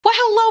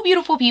Hello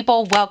beautiful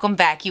people, welcome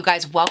back. You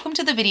guys, welcome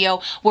to the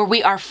video where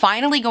we are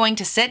finally going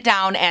to sit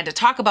down and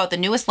talk about the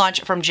newest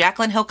launch from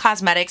Jaclyn Hill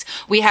Cosmetics.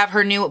 We have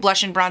her new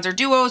blush and bronzer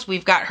duos,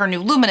 we've got her new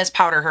luminous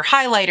powder, her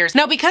highlighters.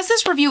 Now because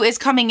this review is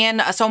coming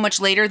in so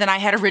much later than I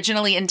had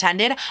originally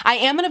intended, I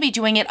am going to be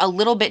doing it a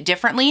little bit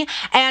differently,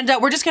 and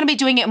we're just going to be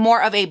doing it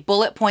more of a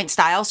bullet point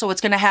style. So it's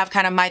going to have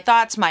kind of my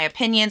thoughts, my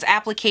opinions,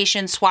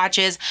 applications,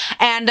 swatches,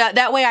 and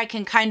that way I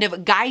can kind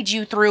of guide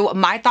you through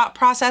my thought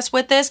process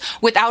with this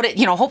without it,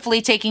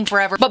 hopefully taking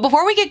forever. But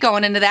before we get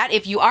going into that,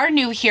 if you are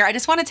new here, I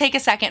just want to take a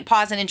second,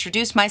 pause, and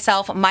introduce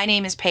myself. My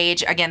name is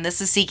Paige. Again,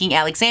 this is Seeking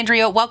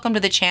Alexandria. Welcome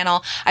to the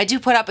channel. I do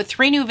put up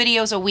 3 new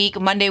videos a week,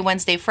 Monday,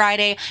 Wednesday,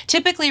 Friday,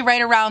 typically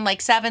right around like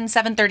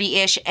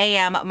 7:30-ish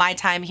a.m. my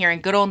time here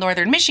in good old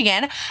Northern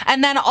Michigan.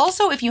 And then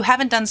also, if you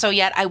haven't done so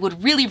yet, I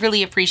would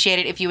really appreciate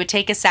it if you would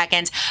take a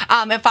second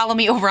and follow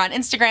me over on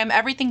Instagram.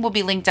 Everything will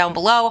be linked down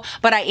below,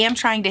 but I am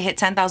trying to hit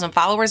 10,000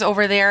 followers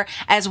over there,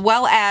 as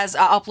well as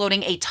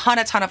uploading a ton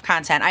of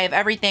content. I have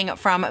everything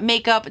from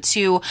makeup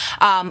to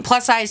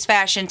plus size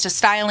fashion to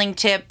styling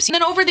tips. And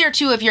then over there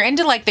too, if you're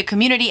into like the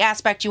community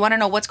aspect, you want to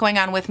know what's going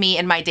on with me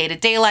in my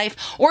day-to-day life,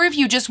 or if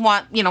you just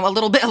want, a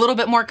little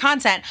bit more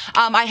content,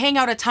 I hang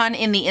out a ton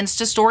in the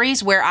Insta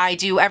stories where I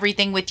do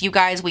everything with you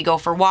guys. We go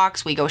for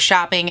walks, we go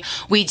shopping,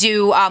 we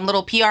do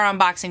little PR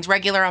unboxings,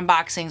 regular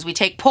unboxings, we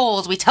take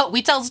polls, we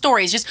tell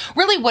stories, just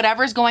really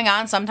whatever's going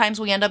on. Sometimes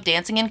we end up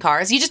dancing in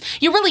cars.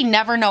 You really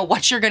never know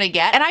what you're gonna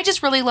get, and I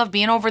just really love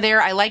being over there.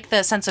 I like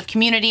the sense of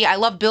community. I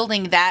love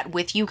building that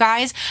with you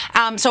guys.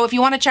 So if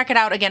you want to check it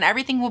out, again,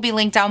 everything will be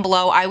linked down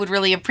below. I would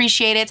really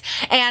appreciate it.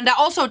 And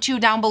also too,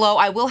 down below,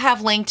 I will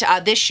have linked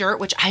this shirt,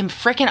 which I'm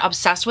freaking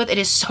obsessed with. It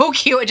is so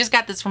cute. I just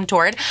got this from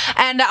Torrid.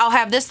 And I'll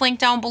have this link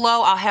down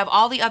below. I'll have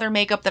all the other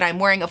makeup that I'm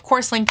wearing, of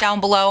course, linked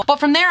down below. But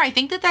from there, I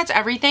think that that's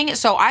everything.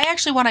 So I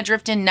actually want to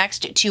drift in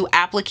next to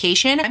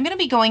application. I'm going to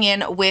be going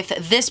in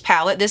with this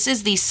palette. This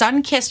is the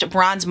Sun-Kissed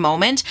Bronze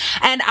Moment.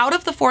 And out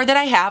of the 4 that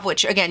I have,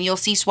 which again, you'll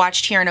see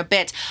swatched here in a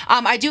bit,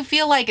 I do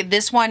feel like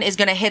this one is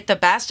going to hit the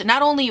best,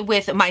 not only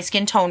with my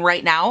skin tone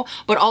right now,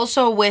 but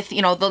also with,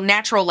 the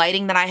natural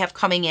lighting that I have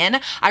coming in.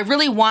 I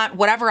really want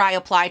whatever I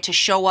apply to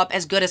show up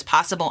as good as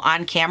possible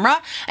on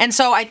camera. And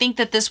so I think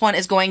that this one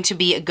is going to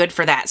be good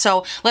for that.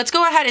 So let's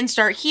go ahead and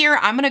start here.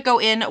 I'm going to go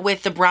in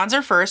with the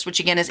bronzer first, which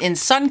again is in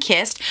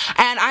Sun-Kissed,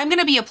 and I'm going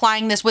to be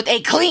applying this with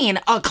a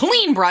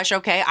clean brush.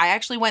 Okay. I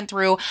actually went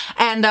through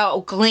and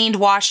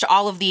washed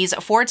all of these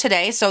for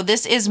today. So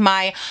this is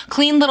my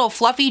clean little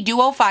fluffy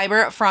duo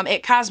fiber from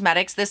IT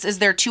Cosmetics. This is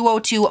their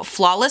 202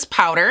 Flawless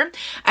Powder,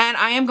 and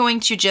I am going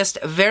to just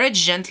very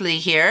gently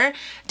here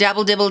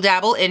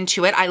dabble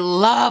into it. I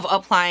love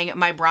applying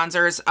my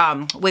bronzers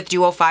with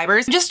duo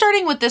fibers. I'm just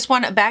starting with this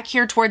one back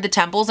here toward the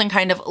temples and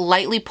kind of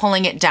lightly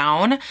pulling it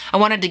down. I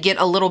wanted to get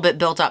a little bit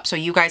built up so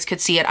you guys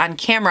could see it on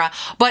camera,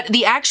 but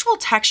the actual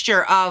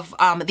texture of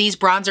these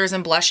bronzers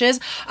and blushes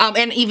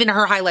and even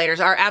her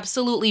highlighters are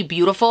absolutely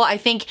beautiful. I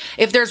think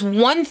if there's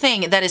one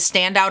thing that is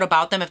standout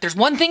about them, if there's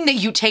one thing that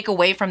you take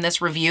away from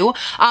this review,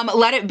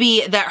 let it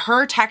be that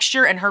her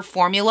texture and her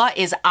formula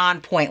is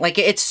on point. Like,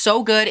 it's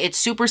so good, it's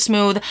super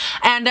smooth,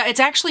 and it's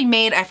actually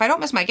made, if I don't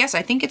miss my guess,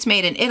 I think it's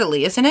made in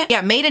Italy, isn't it?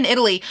 Yeah, made in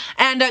Italy,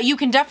 and you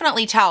can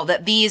definitely tell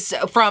that these,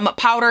 from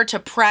powder to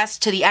press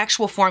to the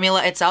actual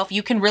formula itself,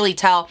 you can really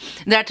tell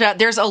that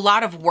there's a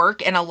lot of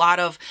work and a lot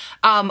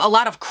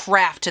of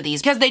craft to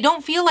these, because they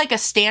don't feel like a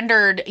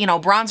standard,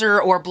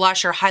 bronzer or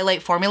blush or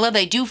highlight formula.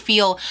 They do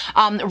feel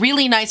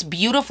really nice,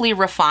 beautifully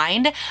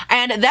refined,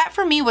 and that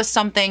for me was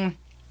something,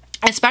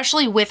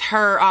 especially with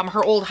her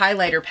her old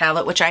highlighter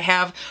palette, which I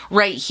have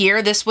right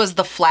here. This was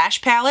the Flash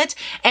palette,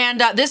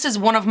 and this is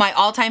one of my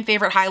all-time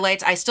favorite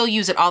highlights. I still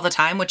use it all the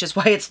time, which is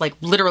why it's like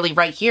literally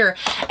right here.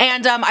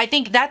 And I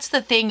think that's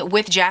the thing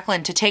with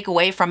Jaclyn to take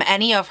away from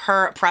any of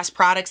her press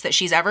products that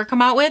she's ever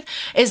come out with,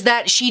 is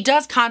that she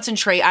does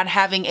concentrate on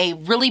having a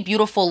really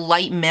beautiful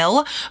light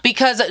mill,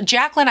 because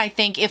Jaclyn, I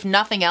think, if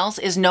nothing else,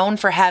 is known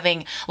for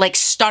having like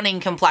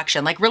stunning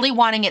complexion, like really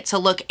wanting it to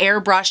look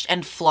airbrushed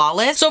and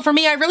flawless. So for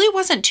me, I really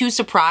wasn't too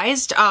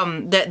surprised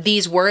that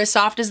these were as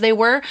soft as they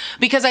were,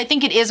 because I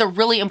think it is a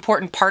really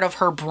important part of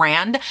her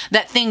brand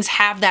that things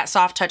have that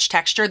soft touch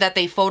texture, that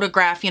they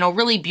photograph,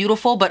 really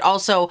beautiful, but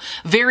also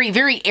very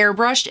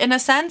airbrushed in a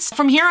sense.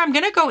 From here, I'm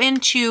gonna go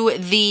into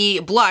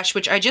the blush,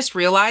 which I just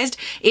realized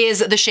is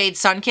the shade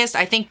Sun-Kissed.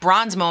 I think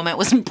Bronze Moment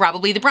was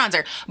probably the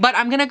bronzer, but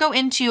I'm gonna go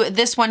into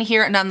this one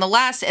here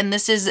nonetheless, and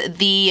this is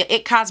the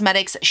IT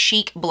Cosmetics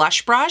Chic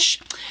Blush Brush,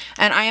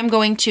 and I am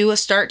going to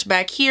start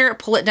back here,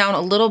 pull it down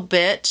a little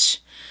bit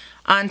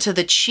onto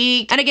the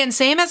cheek. And again,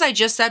 same as I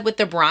just said with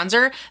the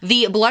bronzer,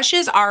 the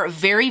blushes are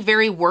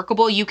very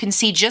workable. You can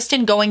see just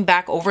in going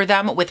back over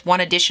them with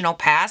one additional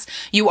pass,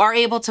 you are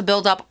able to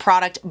build up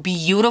product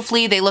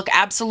beautifully. They look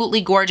absolutely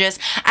gorgeous.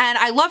 And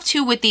I love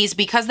too with these,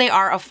 because they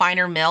are a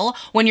finer mill,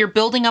 when you're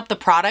building up the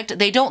product,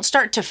 they don't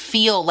start to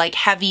feel like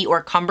heavy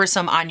or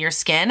cumbersome on your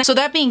skin. So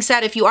that being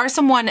said, if you are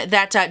someone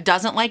that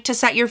doesn't like to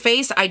set your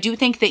face, I do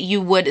think that you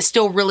would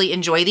still really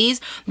enjoy these,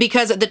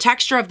 because the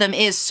texture of them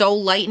is so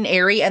light and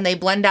airy and they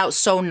blend out out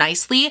so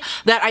nicely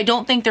that I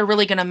don't think they're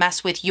really gonna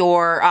mess with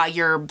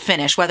your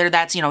finish, whether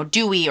that's, you know,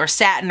 dewy or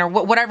satin or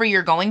whatever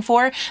you're going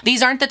for.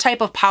 These aren't the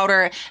type of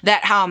powder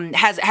that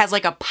has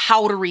like a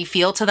powdery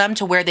feel to them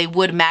to where they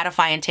would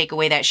mattify and take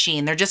away that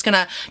sheen. They're just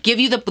gonna give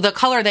you the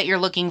color that you're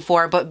looking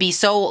for, but be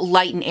so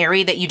light and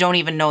airy that you don't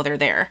even know they're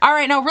there. All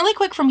right, now really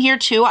quick from here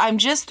too, I'm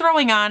just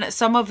throwing on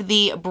some of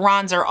the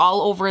bronzer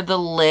all over the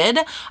lid.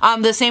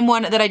 The same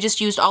one that I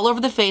just used all over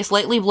the face,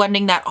 lightly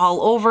blending that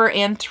all over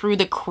and through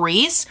the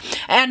crease.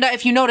 And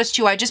if you notice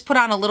too, I just put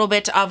on a little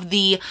bit of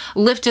the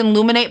Lift and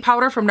Illuminate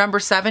powder from number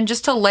 7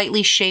 just to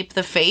lightly shape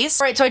the face.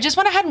 All right, so I just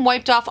went ahead and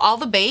wiped off all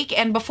the bake,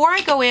 and before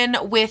I go in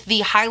with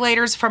the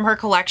highlighters from her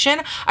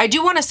collection, I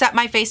do want to set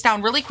my face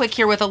down really quick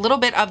here with a little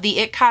bit of the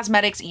IT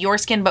Cosmetics Your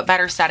Skin But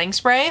Better setting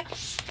spray.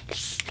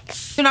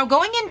 So now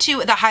going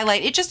into the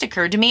highlight, it just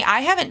occurred to me,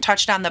 I haven't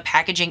touched on the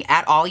packaging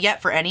at all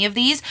yet for any of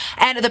these,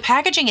 and the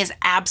packaging is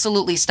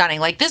absolutely stunning.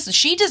 Like this,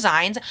 she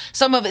designs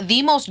some of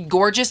the most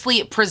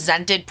gorgeously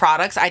presented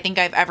products I think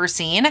I've ever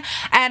seen.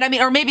 And I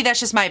mean, or maybe that's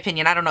just my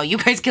opinion, I don't know. You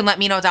guys can let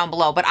me know down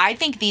below, but I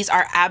think these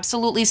are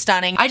absolutely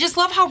stunning. I just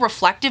love how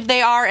reflective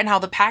they are and how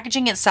the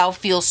packaging itself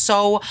feels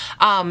so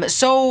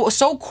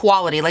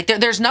quality. Like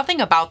there's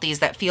nothing about these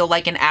that feel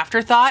like an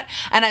afterthought,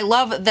 and I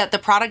love that the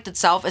product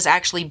itself is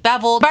actually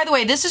beveled. By the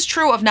way, this is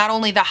true of not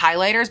only the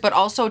highlighters, but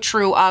also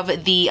true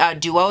of the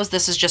duos.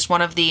 This is just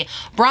one of the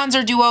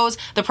bronzer duos.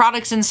 The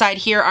products inside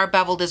here are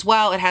beveled as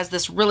well. It has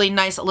this really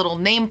nice little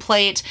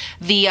nameplate.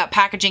 The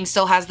packaging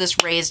still has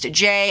this raised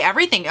J.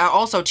 Everything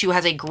also too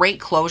has a great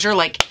closure.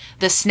 Like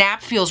the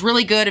snap feels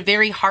really good,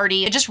 very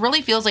hardy. It just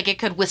really feels like it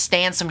could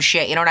withstand some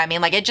shit. You know what I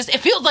mean? Like it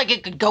feels like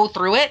it could go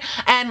through it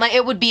and like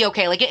it would be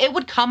okay. Like it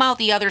would come out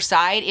the other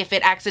side if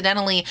it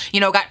accidentally, you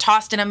know, got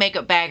tossed in a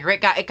makeup bag or it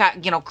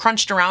got, you know,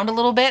 crunched around a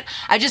little bit.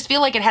 I just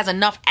feel like it has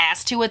enough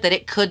ass to it that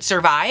it could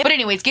survive. But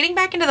anyways, getting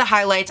back into the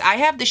highlights, I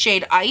have the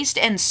shade Iced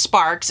and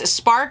Sparks.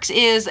 Sparks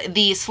is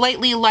the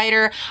slightly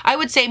lighter, I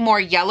would say more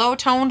yellow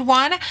toned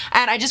one.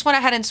 And I just went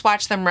ahead and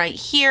swatched them right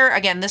here.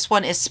 Again, this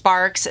one is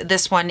Sparks,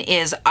 this one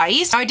is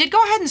Iced. Now, I did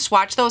go ahead and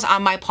swatch those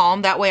on my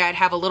palm. That way I'd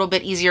have a little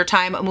bit easier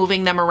time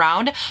moving them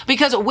around,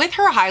 because with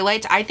her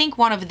highlights, I think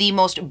one of the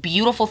most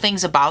beautiful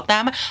things about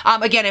them,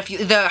 again, if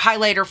the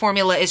highlighter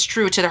formula is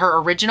true to her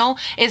original,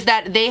 is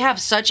that they have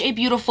such a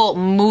beautiful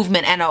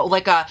movement and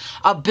like a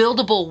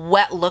buildable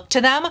wet look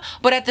to them,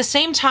 but at the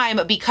same time,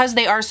 because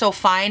they are so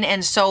fine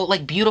and so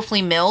like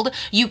beautifully milled,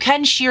 you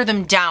can shear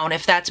them down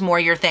if that's more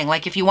your thing.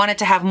 Like if you wanted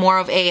to have more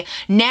of a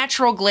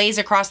natural glaze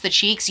across the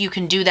cheeks, you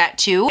can do that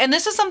too. And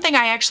this is something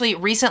I actually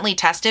recently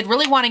tested,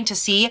 really wanting to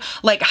see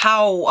like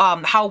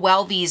how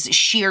well these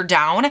shear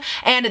down.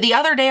 And the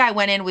other day I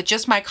went in with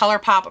just my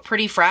ColourPop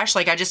Pretty Fresh,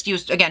 like I just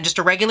used, again, just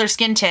a regular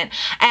skin tint,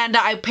 and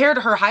I paired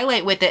her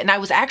highlight with it, and I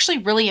was actually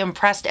really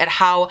impressed at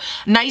how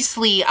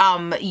nicely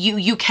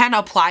you can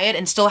apply it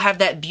and still have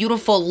that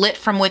beautiful lit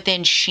from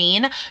within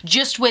sheen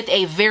just with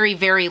a very,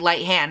 very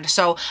light hand.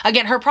 So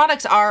again, her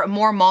products are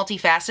more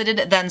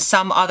multifaceted than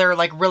some other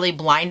like really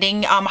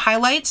blinding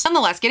highlights.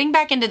 Nonetheless, getting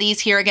back into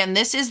these here, again,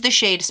 this is the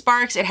shade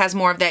Sparks. It has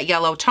more of that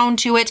yellow tone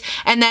to it.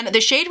 And then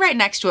the shade right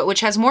next to it,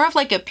 which has more of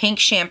like a pink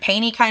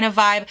champagne-y kind of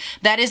vibe,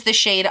 that is the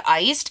shade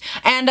Iced.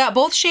 And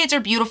both shades are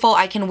beautiful.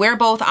 I can wear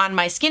both on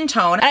my skin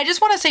tone. And I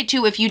just want to say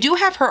too, if you do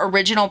have her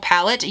original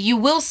palette, you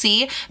will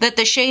see that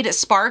the shade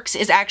Sparks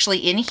is actually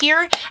in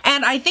here.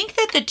 And I think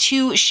that the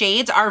two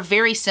shades are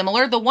very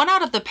similar. The one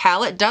out of the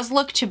palette does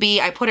look to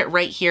be, I put it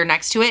right here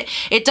next to it,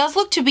 it does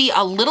look to be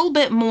a little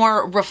bit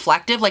more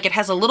reflective, like it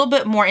has a little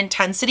bit more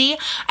intensity,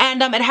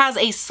 and it has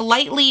a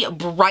slightly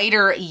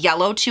brighter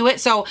yellow to it.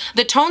 So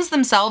the tones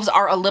themselves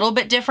are a little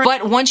bit different,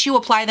 but once you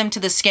apply them to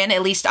the skin,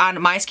 at least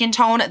on my skin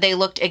tone, they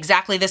looked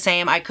exactly the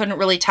same. I couldn't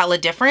really tell a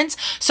difference.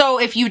 So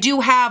if you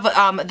do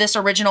have this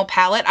original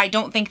palette, I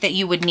don't think that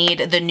you would need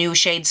the new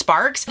shade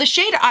Sparks. The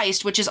shade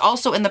Iced, which is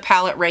also in the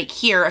palette right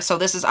here, so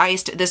this is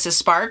Iced, this is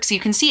Sparks. You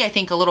can see, I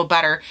think, a little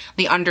better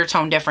the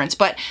undertone difference,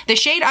 but the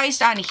shade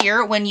Iced on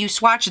here, when you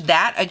swatch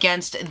that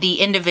against the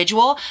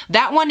individual,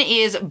 that one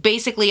is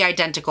basically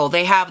identical.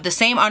 They have the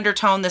same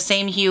undertone, the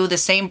same hue, the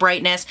same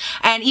brightness,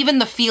 and even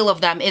the feel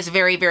of them is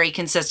very, very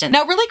consistent.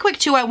 Now, really quick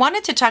too, I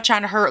wanted to touch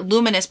on her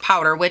Luminous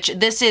powder, which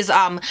this is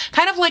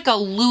kind of like a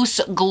loose,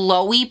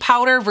 glowy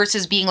powder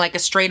versus being like a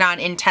straight-on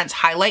intense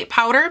highlight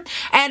powder.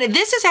 And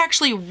this is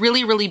actually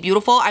really, really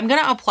beautiful. I'm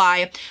gonna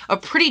apply a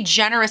pretty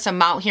generous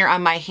amount here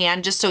on my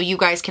hand just so you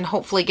guys can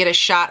hopefully get a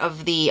shot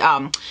of the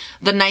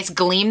nice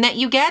gleam that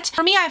you get.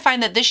 For me, I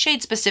find that this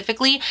shade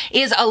specifically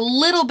is a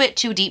little bit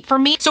too deep for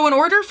me. So in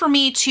order for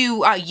me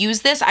to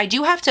use this, I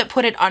do have to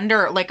put it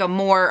under like a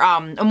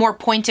more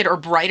pointed or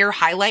brighter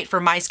highlight for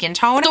my skin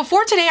tone. So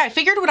for today, I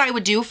figured what I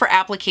would do for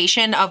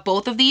application of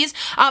both of these,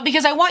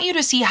 because I want you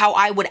to see how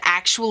I would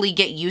actually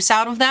get use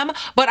out of them,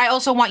 but I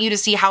also want you to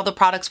see how the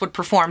products would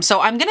perform.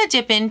 So I'm gonna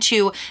dip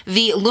into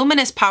the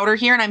Luminous powder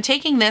here, and I'm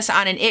taking this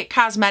on an IT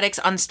Cosmetics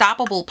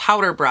Unstoppable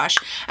powder brush,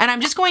 and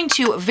I'm just going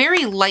to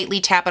very lightly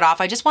tap it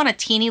off. I just want a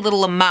teeny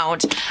little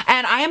amount,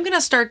 and I am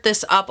gonna start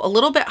this up a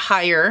little bit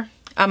higher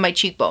on my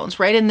cheekbones,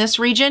 right in this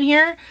region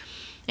here.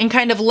 and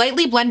kind of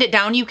lightly blend it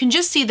down, you can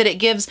just see that it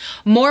gives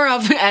more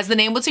of, as the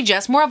name would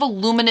suggest, more of a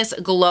luminous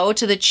glow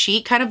to the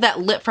cheek, kind of that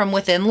lit from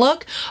within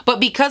look. But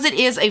because it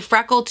is a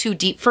freckle too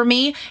deep for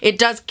me, it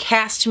does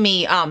cast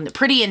me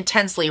pretty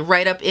intensely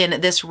right up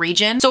in this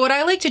region. So what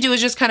I like to do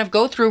is just kind of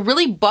go through,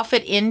 really buff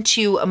it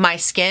into my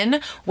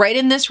skin right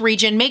in this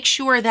region. Make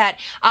sure that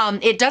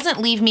it doesn't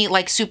leave me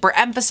like super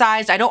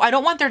emphasized. I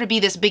don't want there to be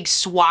this big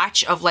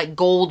swatch of like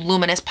gold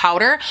luminous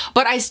powder,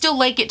 but I still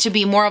like it to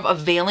be more of a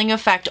veiling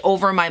effect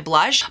over my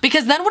blush,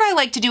 because then what I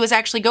like to do is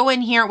actually go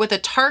in here with a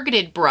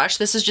targeted brush.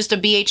 This is just a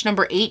BH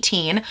number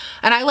 18,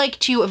 and I like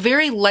to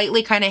very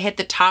lightly kind of hit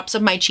the tops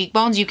of my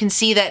cheekbones. You can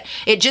see that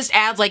it just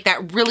adds like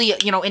that really,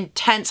 you know,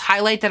 intense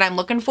highlight that I'm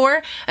looking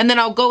for. And then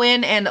I'll go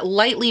in and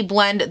lightly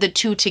blend the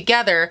two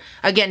together,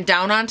 again,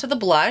 down onto the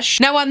blush.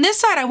 Now on this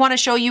side, I want to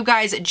show you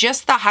guys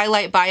just the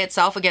highlight by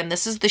itself. Again,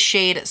 this is the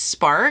shade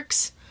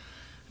Sparks.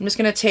 I'm just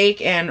gonna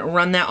take and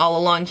run that all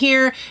along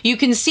here. You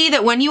can see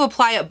that when you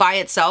apply it by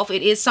itself,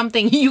 it is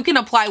something you can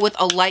apply with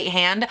a light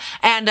hand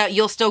and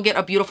you'll still get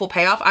a beautiful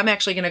payoff. I'm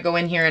actually gonna go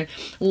in here and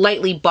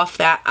lightly buff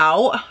that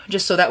out,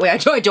 just so that way I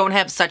don't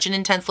have such an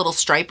intense little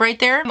stripe right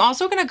there. I'm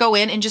also gonna go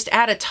in and just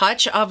add a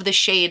touch of the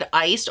shade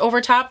Iced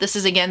over top. This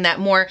is again that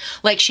more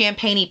like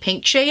champagne-y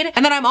pink shade.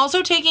 And then I'm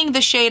also taking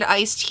the shade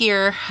Iced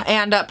here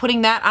and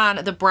putting that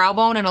on the brow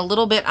bone and a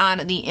little bit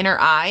on the inner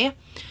eye,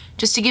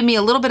 just to give me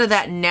a little bit of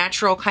that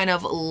natural kind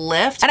of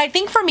lift. And I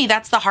think for me,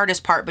 that's the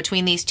hardest part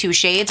between these two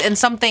shades, and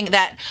something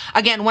that,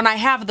 again, when I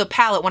have the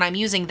palette, when I'm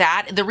using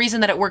that, the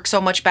reason that it works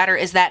so much better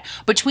is that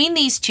between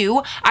these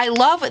two, I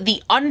love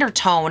the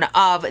undertone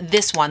of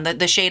this one,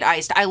 the shade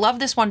Iced. I love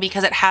this one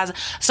because it has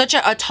such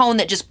a tone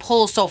that just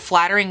pulls so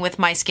flattering with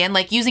my skin.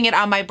 Like using it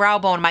on my brow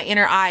bone, my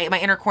inner eye, my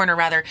inner corner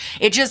rather,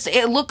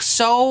 it looks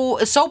so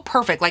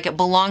perfect, like it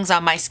belongs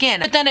on my skin.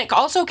 But then it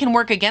also can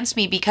work against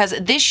me because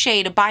this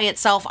shade by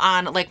itself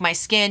on like my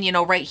skin, you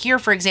know, right here,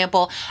 for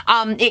example,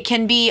 it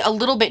can be a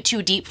little bit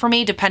too deep for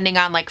me depending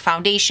on like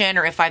foundation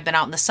or if I've been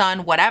out in the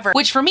sun, whatever,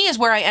 which for me is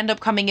where I end up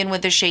coming in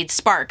with the shade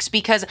Sparks,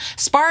 because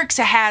Sparks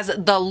has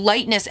the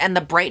lightness and the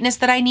brightness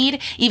that I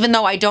need, even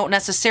though I don't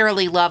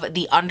necessarily love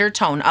the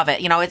undertone of it.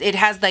 You know, it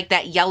has like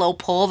that yellow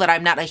pull that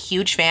I'm not a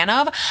huge fan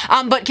of,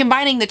 but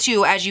combining the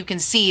two, as you can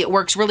see, it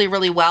works really,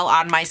 really well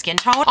on my skin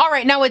tone. All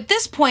right, now at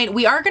this point,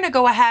 we are gonna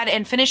go ahead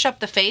and finish up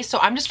the face. So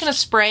I'm just gonna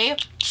spray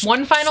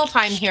one final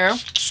time here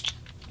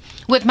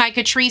with my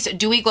Catrice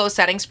Dewy Glow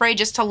Setting Spray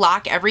just to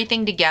lock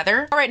everything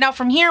together. All right, now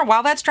from here,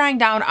 while that's drying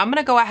down, I'm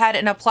gonna go ahead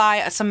and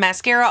apply some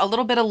mascara, a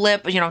little bit of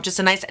lip, you know, just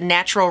a nice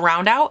natural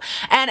round out.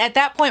 And at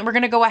that point, we're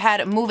gonna go ahead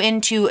and move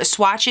into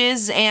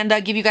swatches and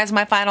give you guys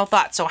my final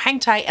thoughts. So hang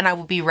tight and I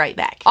will be right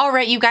back. All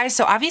right, you guys,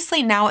 so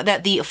obviously now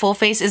that the full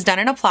face is done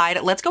and applied,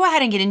 let's go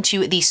ahead and get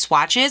into the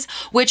swatches,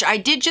 which I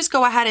did just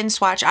go ahead and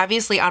swatch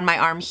obviously on my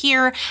arm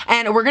here.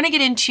 And we're gonna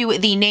get into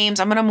the names.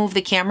 I'm gonna move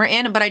the camera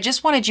in, but I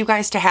just wanted you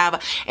guys to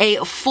have a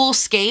full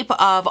scape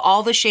of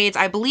all the shades.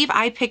 I believe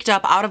I picked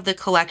up out of the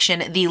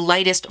collection the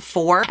lightest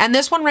 4, and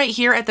this one right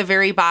here at the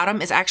very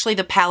bottom is actually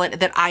the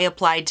palette that I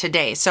applied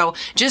today. So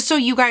just so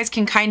you guys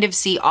can kind of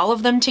see all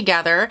of them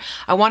together,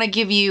 I want to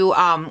give you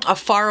a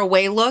far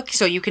away look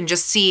so you can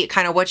just see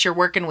kind of what you're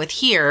working with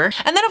here.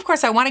 And then of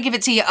course I want to give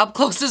it to you up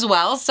close as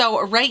well.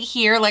 So right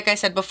here, like I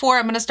said before,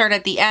 I'm going to start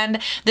at the end.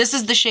 This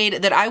is the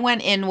shade that I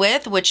went in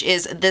with, which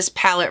is this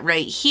palette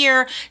right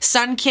here,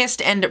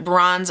 Sun-Kissed and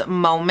Bronze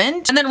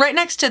Moment. And then right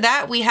next to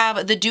that, we have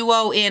the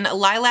duo in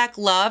Lilac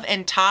Love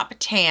and Top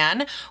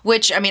Tan,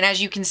 which, I mean,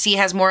 as you can see,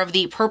 has more of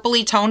the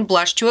purpley toned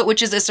blush to it,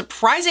 which is a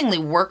surprisingly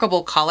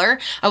workable color.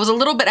 I was a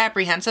little bit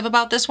apprehensive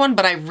about this one,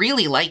 but I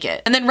really like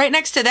it. And then right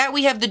next to that,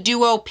 we have the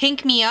duo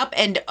Pink Me Up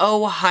and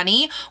Oh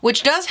Honey,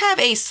 which does have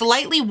a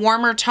slightly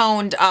warmer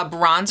toned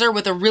bronzer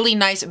with a really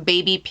nice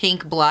baby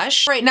pink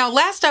blush. Right, now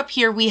last up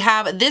here, we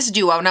have this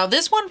duo. Now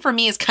this one for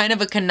me is kind of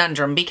a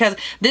conundrum because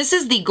this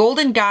is the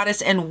Golden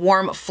Goddess and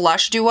Warm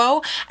Flush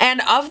duo.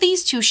 And of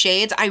these two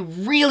shades, I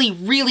really,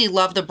 really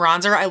love the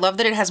bronzer. I love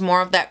that it has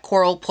more of that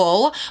coral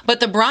pull, but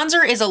the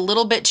bronzer is a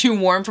little bit too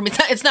warm for me.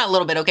 It's not a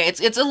little bit, okay?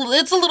 It's a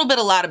little bit,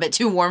 a lot of it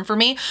too warm for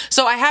me.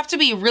 So I have to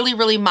be really,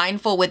 really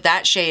mindful with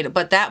that shade,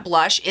 but that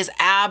blush is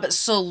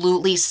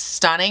absolutely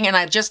stunning. And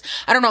I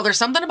don't know, there's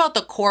something about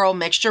the coral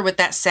mixture with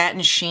that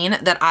satin sheen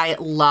that I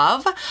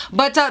love.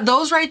 But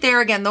those right there,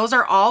 again, those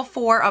are all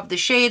 4 of the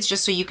shades,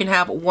 just so you can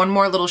have one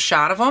more little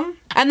shot of them.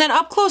 And then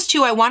up close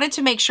too, I wanted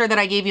to make sure that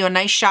I gave you a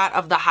nice shot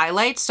of the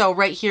highlights. So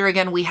right here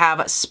again, we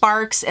have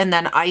Sparks and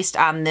then Iced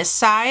on this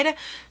side.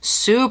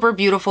 Super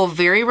beautiful,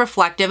 very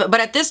reflective.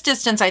 But at this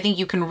distance, I think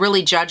you can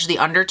really judge the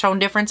undertone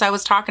difference I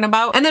was talking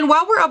about. And then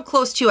while we're up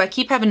close too, I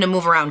keep having to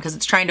move around because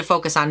it's trying to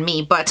focus on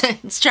me, but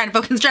it's trying to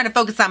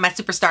focus on my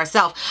superstar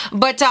self.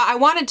 But I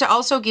wanted to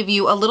also give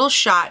you a little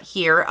shot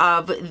here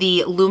of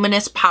the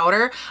Luminous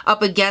powder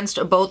up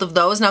against both of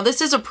those. Now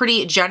this is a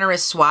pretty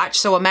generous swatch,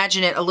 so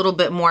imagine it a little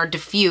bit more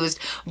diffused.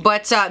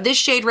 But this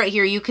shade right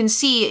here, you can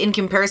see in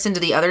comparison to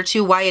the other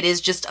two why it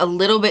is just a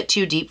little bit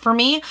too deep for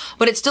me,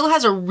 but it still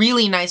has a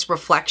really nice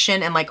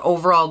reflection and like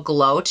overall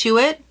glow to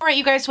it. All right,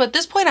 you guys, so at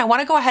this point, I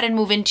want to go ahead and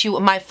move into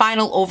my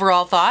final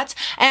overall thoughts.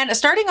 And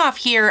starting off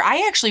here,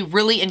 I actually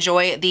really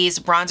enjoy these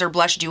bronzer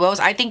blush duos.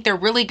 I think they're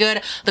really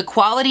good. The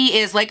quality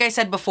is, like I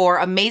said before,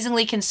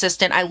 amazingly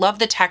consistent. I love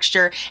the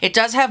texture. It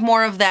does have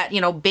more of that,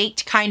 you know,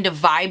 baked kind of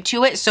vibe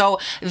to it. So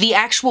the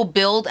actual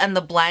build and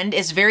the blend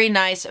is very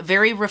nice,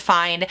 very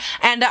refined.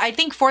 And I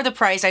think for the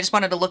price, I just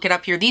wanted to look it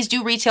up here. These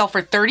do retail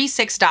for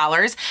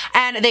 $36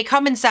 and they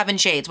come in 7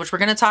 shades, which we're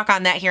going to talk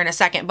on that here in a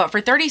second. But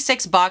for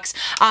 36 bucks,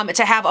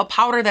 to have a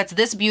powder that's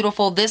this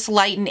beautiful, this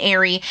light and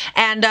airy,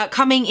 and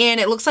coming in,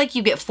 it looks like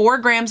you get 4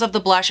 grams of the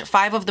blush,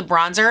 5 of the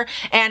bronzer,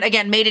 and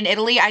again, made in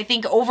Italy. I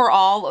think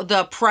overall,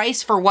 the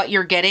price for what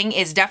you're getting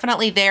is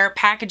definitely there.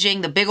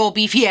 Packaging, the big old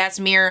beefy ass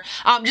mirror,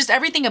 just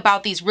everything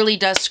about these really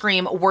does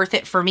scream worth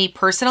it for me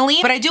personally.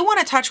 But I do want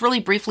to touch really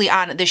briefly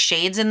on the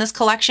shades in this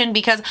collection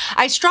because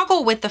I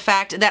struggle with the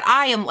fact that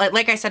I am,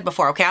 like I said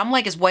before, okay, I'm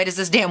like as white as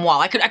this damn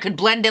wall. I could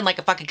blend in like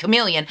a fucking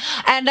chameleon.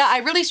 And I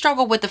really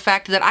struggle with the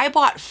fact that I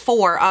bought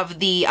 4 of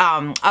the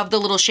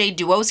little shade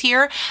duos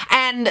here.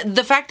 And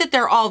the fact that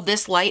they're all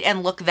this light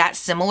and look that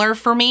similar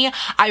for me,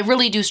 I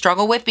really do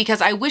struggle with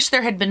because I wish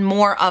there had been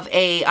more of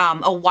a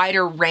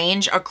wider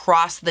range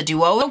across the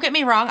duo. Don't get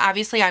me wrong,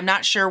 obviously I'm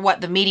not sure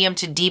what the medium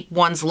to deep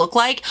ones look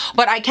like,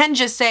 but I can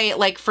just say,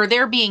 like, for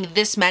there being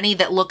this many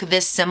that look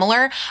this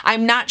similar,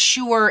 I'm not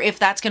sure if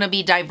that's going to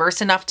be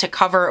diverse enough to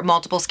cover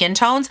multiple skin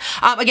tones.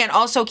 Again,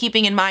 also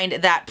keeping in mind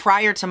that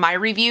prior to my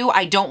review,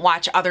 I don't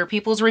watch other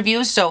people's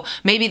reviews, so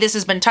maybe this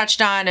has been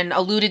touched on and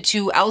alluded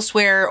to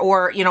elsewhere,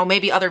 or, you know,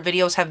 maybe other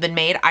videos have been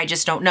made. I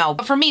just don't know.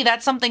 But for me,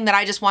 that's something that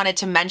I just wanted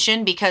to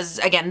mention because,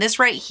 again, this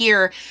right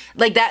here,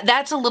 like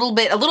that's a little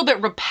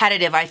bit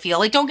repetitive, I feel.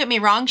 Like, don't get me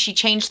wrong, she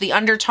changed the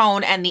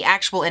undertone and the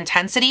actual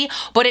intensity,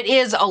 but it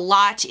is a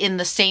lot in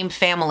the same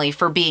family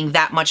for being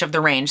that much of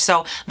the range.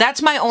 So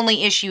that's my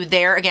only issue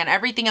there. Again,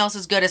 everything else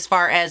is good as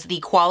far as the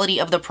quality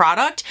of the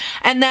product.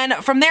 And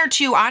then from there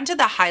too, onto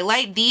the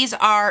highlight, these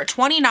are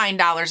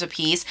 $29 a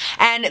piece.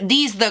 And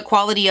these, the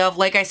quality of,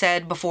 like I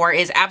said before,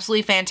 is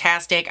absolutely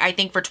fantastic. I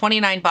think for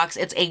 29 bucks,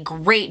 it's a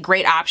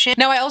great option.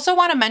 Now, I also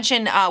want to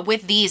mention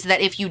with these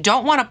that if you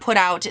don't want to put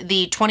out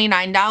the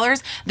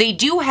 $29, they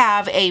do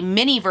have a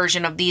mini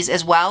version of these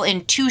as well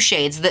in 2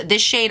 shades.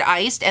 This shade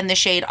Iced and the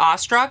shade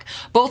Awestruck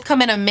both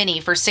come in a mini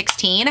for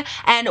 $16.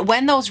 And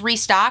when those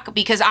restock,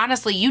 because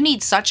honestly, you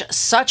need such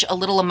a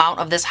little amount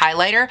of this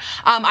highlighter,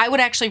 I would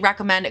actually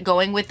recommend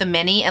going with the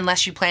mini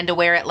unless you plan to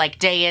wear it like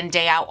day in,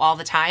 day out all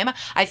the time.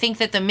 I think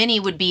that the mini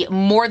would be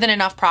more than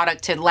enough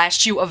product to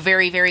last you a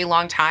very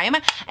long time.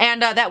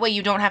 And that way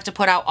you don't have to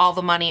put out all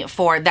the money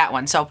for that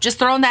one. So just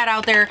throwing that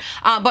out there.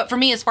 But for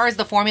me, as far as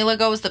the formula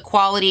goes, the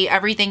quality,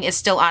 everything is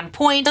still on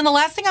point. And the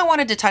last thing I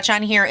wanted to touch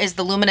on here is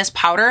the Luminous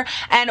powder.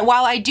 And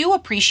while I do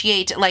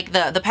appreciate like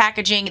the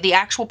packaging, the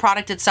actual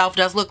product itself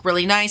does look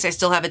really nice. I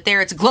still have it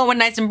there. It's glowing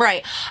nice and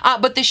bright.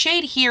 But the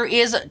shade here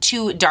is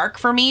too dark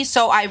for me.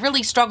 So I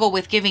really struggle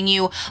with giving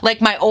you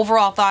like my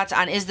overall thoughts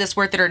on is this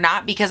worth it or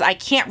not, because I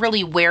can't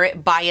really wear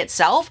it by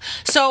itself.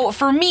 So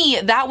for me,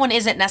 that one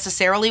isn't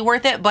necessarily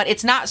worth it, but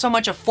it's not so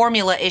much a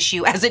formula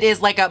issue as it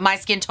is like my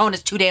skin tone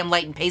is too damn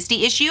light and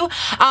pasty issue.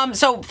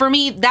 So for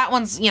me, that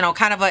one's, you know,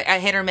 kind of a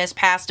hit or miss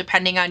pass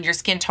depending on your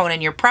skin tone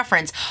and your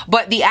preference.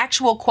 But the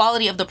actual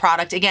quality of the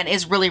product, again,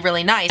 is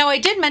really nice. Now, I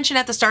did mention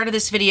at the start of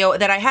this video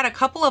that I had a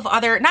couple of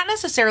other, not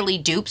necessarily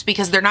dupes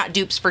because they're not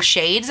dupes for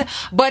shades,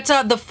 but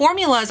the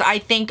formulas I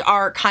think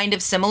are kind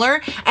of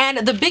similar. And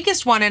the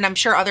biggest one, and I'm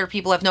sure other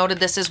people have noted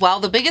this as well,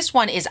 the biggest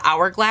one is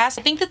Hourglass.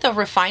 I think that the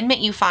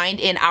refinement you find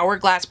in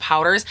Hourglass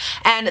powders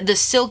and the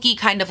silky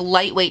kind of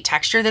lightweight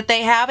texture that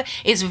they have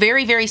is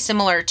very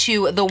similar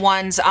to the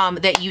ones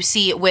that you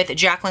see with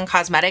Jaclyn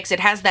Cosmetics. It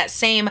has that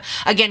same,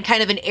 again,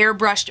 kind of an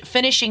airbrushed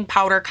finishing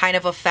powder kind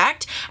of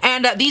effect.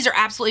 And these are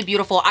absolutely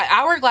beautiful.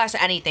 Hourglass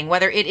anything,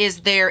 whether it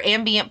is their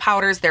ambient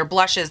powders, their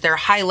blushes, their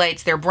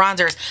highlights, their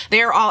bronzers,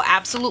 they're all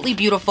absolutely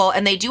beautiful.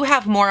 And they do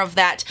have more of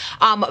that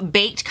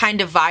baked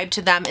kind of vibe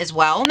to them as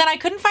well. And then I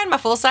couldn't find my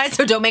full size,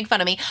 so don't make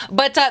fun of me.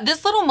 But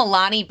this little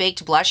Milani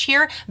baked blush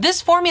here,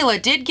 this formula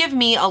did give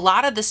me a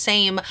lot of the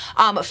same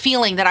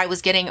feeling that I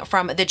was getting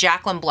from the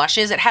Jaclyn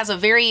blushes. It has a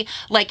very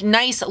like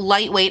nice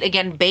lightweight,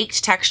 again,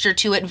 baked texture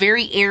to it,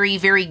 very airy,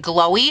 very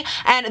glowy.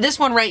 And this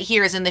one right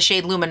here is in the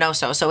shade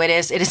Luminoso, so it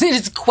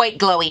is quite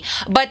glowy.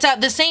 But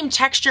the same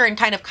texture and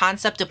kind of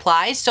concept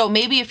applies. So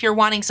maybe if you're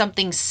wanting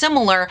something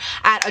similar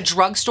at a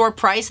drugstore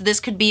price, this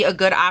could be a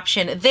good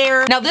option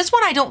there. Now this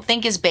one I don't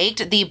think is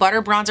baked, the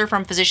butter bronzer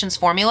from Physicians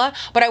Formula,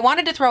 but I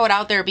wanted to throw it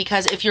out there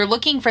because if you're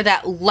looking for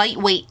that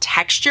lightweight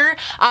texture,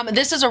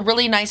 this is a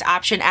really nice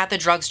option at the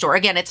drugstore.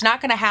 Again, it's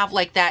not going to have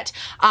like that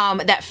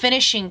that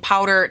finishing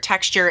powder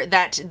texture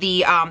that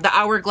the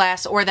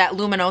Hourglass or that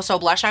Luminoso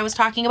blush I was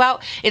talking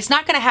about. It's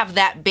not going to have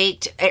that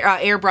baked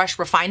airbrush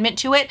refinement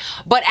to it,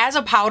 but as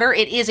a powder,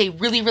 it is a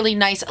really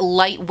nice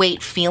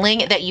lightweight feeling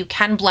that you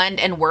can blend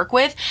and work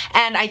with.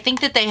 And I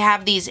think that they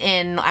have these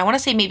in, I want to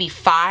say maybe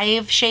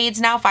 5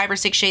 shades now, 5 or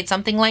 6 shades,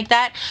 something like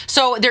that.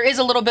 So there is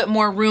a little bit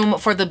more room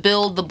medium for the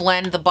build, the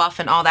blend, the buff,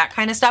 and all that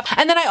kind of stuff.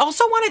 And then I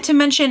also wanted to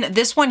mention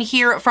this one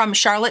here from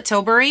Charlotte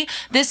Tilbury.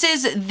 This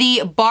is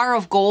the Bar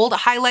of Gold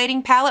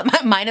highlighting palette.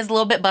 Mine is a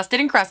little bit busted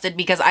and crusted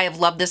because I have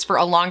loved this for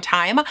a long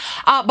time.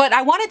 But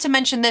I wanted to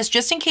mention this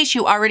just in case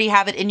you already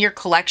have it in your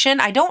collection.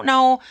 I don't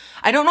know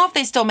if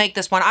they still make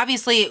this one.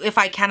 Obviously, if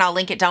I can, I'll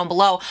link it down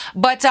below.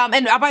 But,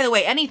 and by the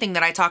way, anything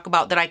that I talk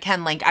about that I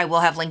can link, I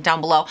will have linked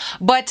down below.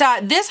 But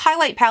this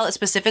highlight palette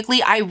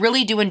specifically, I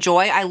really do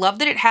enjoy. I love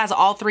that it has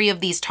all three of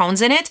these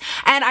tones in it.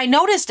 And I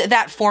noticed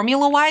that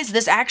formula-wise,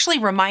 this actually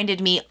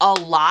reminded me a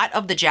lot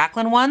of the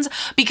Jaclyn ones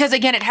because,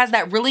 again, it has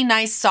that really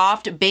nice,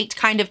 soft, baked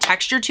kind of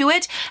texture to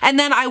it. And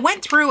then I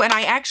went through and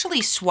I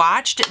actually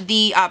swatched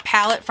the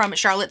palette from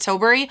Charlotte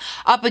Tilbury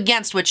up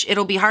against, which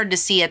it'll be hard to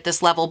see at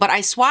this level, but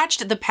I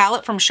swatched the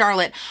palette from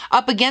Charlotte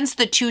up against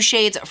the two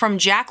shades from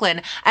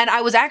Jaclyn, and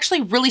I was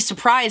actually really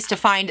surprised to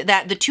find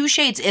that the two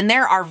shades in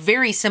there are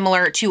very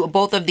similar to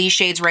both of these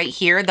shades right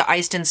here, the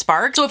Iced and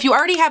Spark. So if you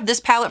already have this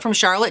palette from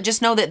Charlotte,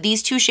 just know that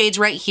these two shades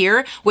right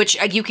here, which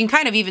you can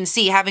kind of even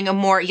see having a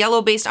more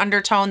yellow-based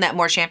undertone, that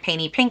more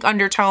champagne-y pink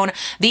undertone,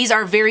 these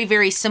are very,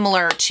 very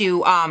similar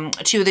to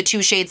the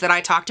two shades that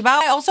I talked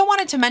about. I also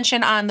wanted to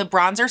mention on the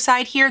bronzer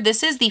side here,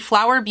 this is the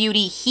Flower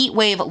Beauty Heat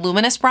Wave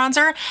Luminous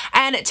Bronzer,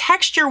 and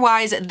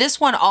texture-wise, this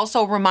one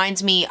also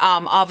reminds me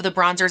of the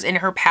bronzers in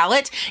her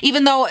palette.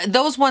 Even though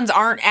those ones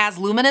aren't as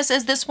luminous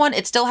as this one,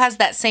 it still has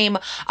that same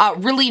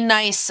really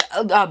nice,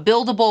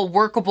 buildable,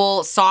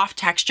 workable, soft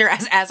texture.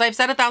 As I've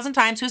said 1,000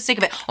 times, who's sick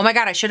of it? Oh my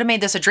god, I should have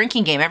made this a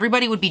drinking game.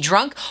 Everybody would be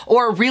drunk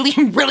or really,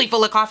 really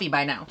full of coffee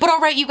by now. But all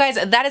right, you guys,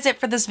 that is it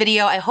for this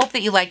video. I hope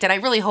that you liked it. I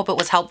really hope it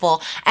was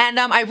helpful. And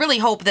I really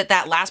hope that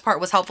that last part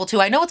was helpful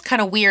too. I know it's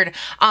kind of weird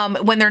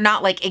when they're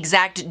not like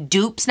exact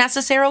dupes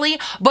necessarily,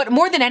 but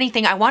more than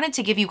anything, I wanted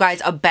to give you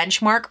guys a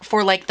benchmark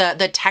for like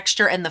the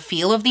texture and the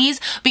feel of these,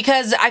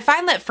 because I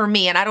find that for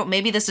me, and I don't,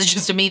 maybe this is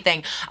just a me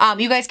thing,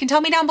 you guys can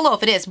tell me down below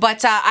if it is,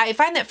 but I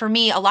find that for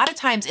me, a lot of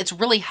times it's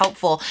really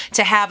helpful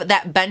to have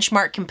that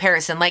benchmark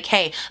comparison. Like,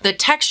 hey, the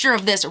texture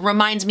of this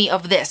reminds me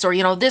of this, or,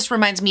 you know, this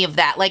reminds me of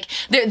that. Like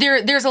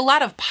there's a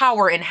lot of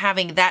power in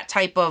having that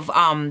type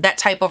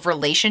of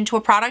relation to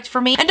a product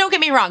for me. And don't get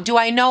me wrong, do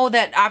I know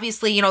that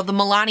obviously, you know, the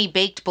Milani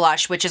Baked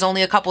Blush, which is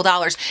only a couple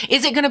dollars,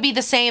 is it going to be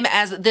the same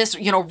as this,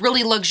 you know,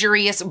 really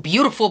luxurious,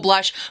 beautiful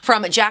blush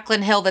from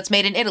Jaclyn Hill that's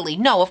made in Italy?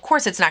 No, of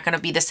course it's not going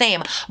to be the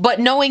same. But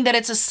knowing that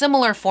it's a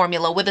similar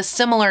formula with a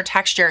similar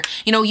texture,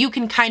 you know, you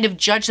can kind of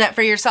judge that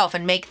for yourself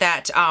and make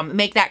that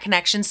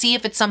connection. See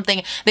if it's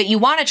something that you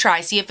want to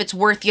try. See if it's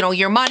worth, you know,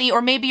 your money,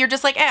 or maybe you're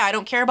just like, I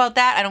don't care about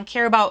that. I don't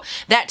care about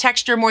that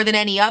texture more than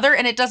any other,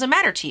 and it doesn't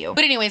matter to you.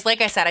 But anyways,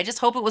 like I said, I just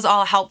hope it was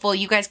all helpful.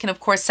 You guys can, of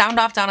course, sound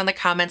off down in the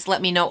comments.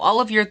 Let me know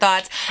all of your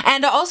thoughts.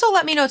 And also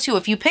let me know, too,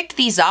 if you picked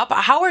these up,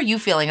 how are you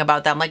feeling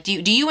about them? Like, do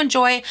you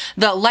enjoy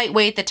the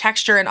lightweight, the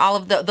texture, and all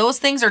of those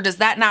things, or does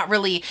that not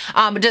really,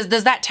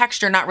 does that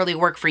texture not really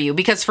work for you?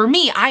 Because for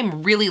me,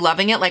 I'm really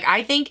loving it. Like,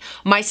 I think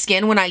my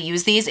skin, when I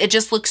use these, it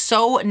just looks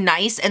so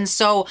nice and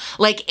so,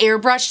 like,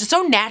 airbrushed,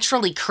 so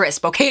naturally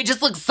crisp, okay? It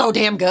just looks so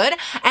damn good,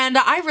 and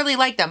I really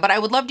like them. But I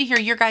would love to hear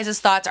your guys'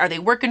 thoughts. Are they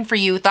working for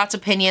you? Thoughts,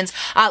 opinions,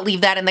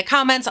 leave that in the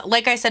comments.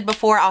 Like I said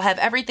before, I'll have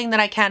everything that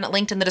I can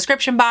linked in the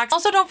description box.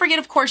 Also, don't forget,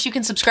 of course, you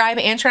can subscribe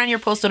and turn on your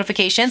post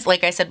notifications.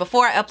 Like I said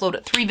before, I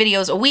upload 3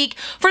 videos a week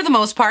for the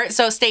most part,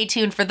 so stay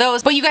tuned for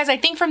those. But you guys, I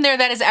think from there,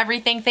 that is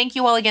everything. Thank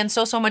you all again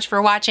so much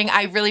for watching.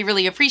 I really,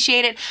 really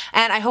appreciate it,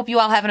 and I hope you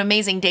all have an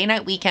amazing day,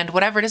 night, weekend,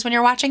 whatever it is when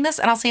you're watching this,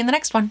 and I'll see you in the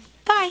next one.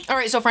 Bye. All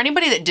right, so for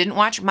anybody that didn't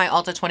watch my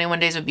Ulta 21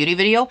 Days of Beauty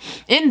video,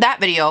 in that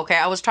video, okay,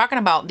 I was talking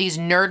about these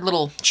nerd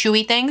little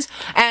chewy things,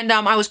 and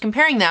I was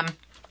comparing them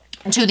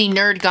to the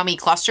Nerd Gummy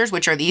Clusters,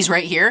 which are these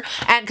right here,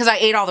 and because I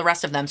ate all the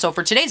rest of them. So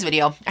for today's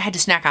video, I had to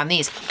snack on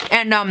these.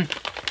 And I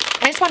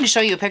just wanted to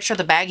show you a picture of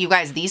the bag. You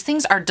guys, these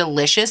things are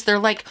delicious. They're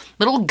like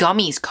little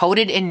gummies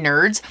coated in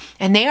nerds,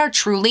 and they are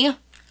truly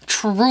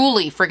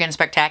friggin'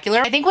 spectacular.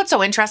 I think what's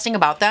so interesting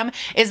about them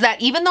is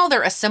that even though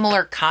they're a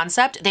similar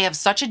concept, they have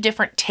such a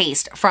different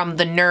taste from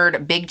the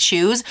Nerd Big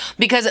Chews,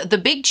 because the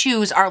Big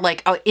Chews are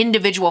like an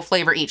individual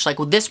flavor each. Like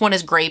this one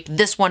is grape,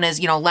 this one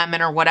is, you know,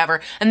 lemon or whatever,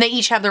 and they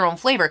each have their own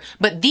flavor.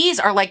 But these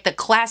are like the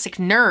classic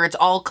Nerds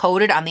all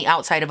coated on the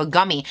outside of a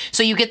gummy.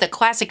 So you get the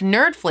classic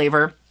Nerd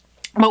flavor,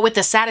 but with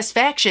the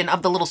satisfaction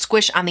of the little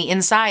squish on the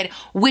inside,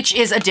 which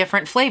is a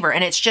different flavor.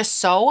 And it's just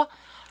so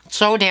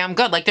damn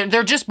good. Like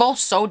they're just both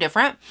so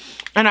different,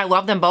 and I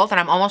love them both, and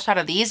I'm almost out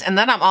of these, and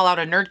then I'm all out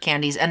of nerd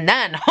candies, and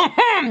then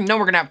no,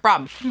 we're gonna have a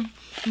problem.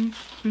 Getting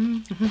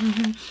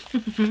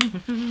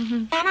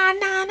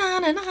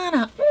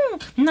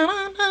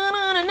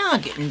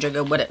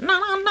jiggy with it.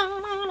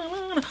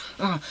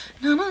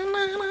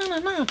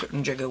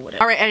 Getting jiggy with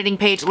it. All right, editing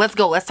page, let's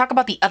go. Let's talk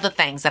about the other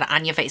things that are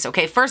on your face.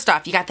 Okay, first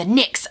off, you got the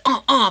NYX,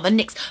 the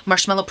NYX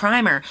Marshmallow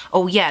Primer.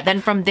 Oh yeah,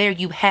 then from there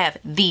you have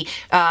the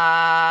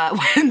the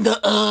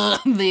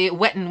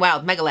Wet n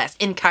Wild Mega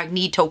Last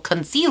Incognito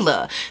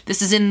Concealer.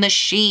 This is in the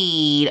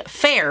shade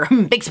Fair.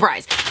 Big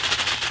surprise.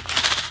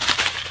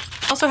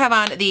 Also have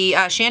on the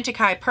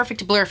Chantecaille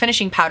Perfect Blur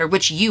Finishing Powder,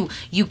 which you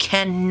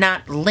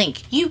cannot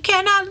link. You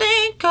cannot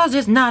link because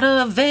it's not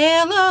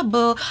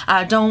available.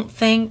 I don't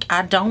think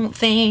I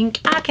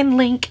can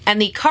link. And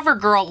the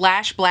CoverGirl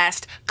Lash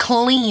Blast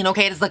Clean.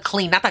 Okay, it is the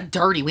clean, not the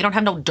dirty. We don't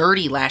have no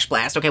dirty Lash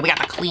Blast. Okay, we got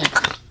the clean.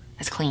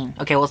 It's clean.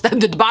 Okay, well,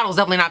 the bottle's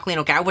definitely not clean.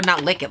 Okay, I would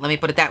not lick it. Let me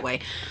put it that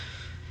way.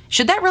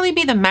 Should that really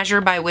be the measure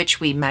by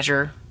which we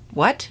measure?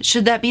 What?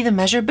 Should that be the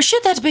measure? But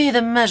should that be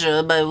the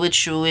measure by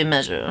which we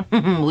measure?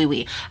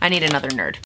 Oui. I need another nerd.